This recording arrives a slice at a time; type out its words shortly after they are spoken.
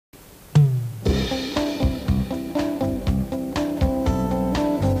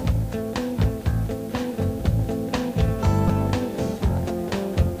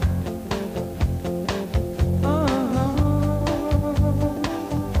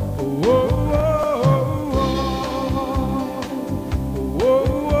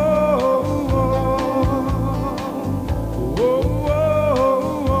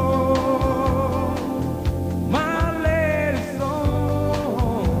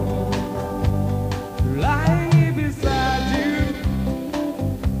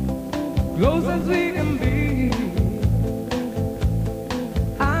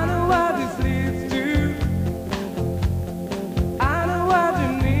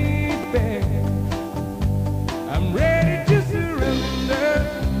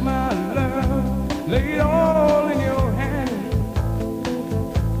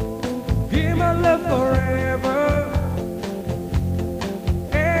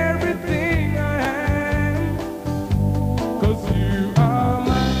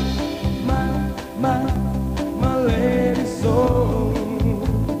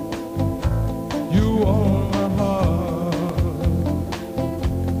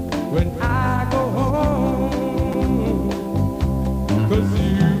when I go home, 'cause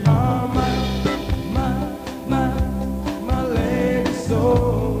you are my lady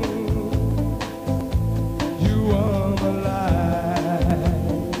soul. You are my life.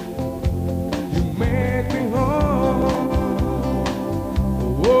 You make me whole.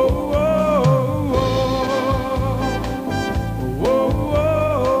 Whoa, whoa, whoa. Whoa,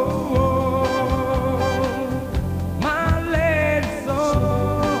 whoa, whoa. My lady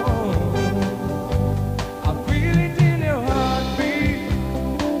soul. I feel it in your heartbeat.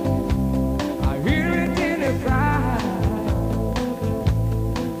 I hear it in your cry.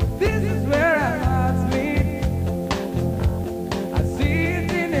 This is where our hearts meet. I see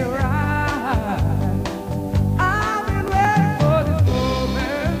it in your eyes. I've been waiting for this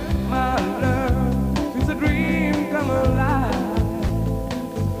moment, my love, since a dream come alive.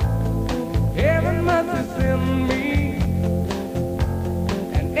 Heaven must have sent me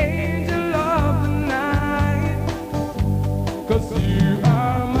an angel of the night, 'cause you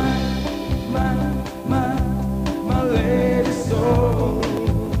are my lady soul.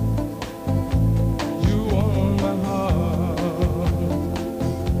 You warm my heart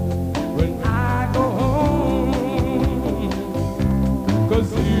when I go home,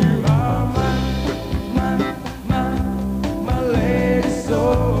 'cause you are my lady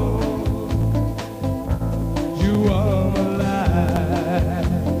soul. You are my life.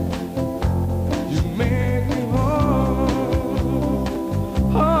 You make me whole,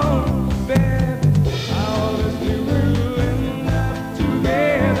 baby. I always knew we'll end up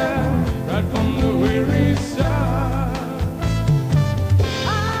together, right from the very start.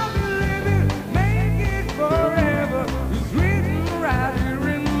 I believe it, make it forever. It's written right here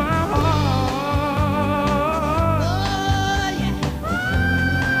in my heart. Oh, yeah.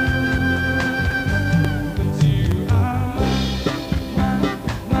 'Cause you are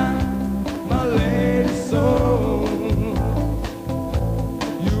my lady soul.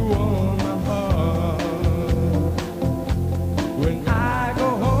 You warm my heart when I go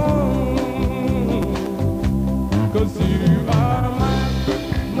home, 'cause you are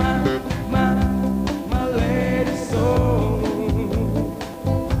my lady soul.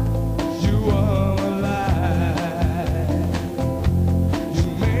 You are my life. You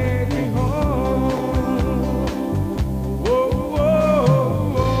make me whole. Whoa, whoa,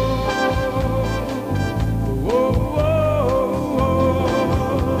 whoa, whoa.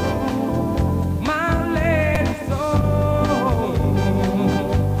 My lady soul,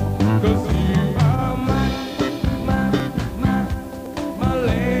 'cause you are my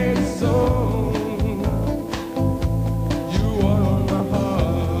lady soul. You warm my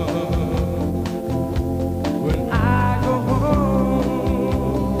heart when I go home.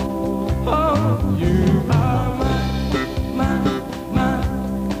 Oh, you are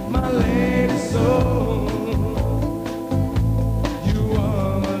my lady soul.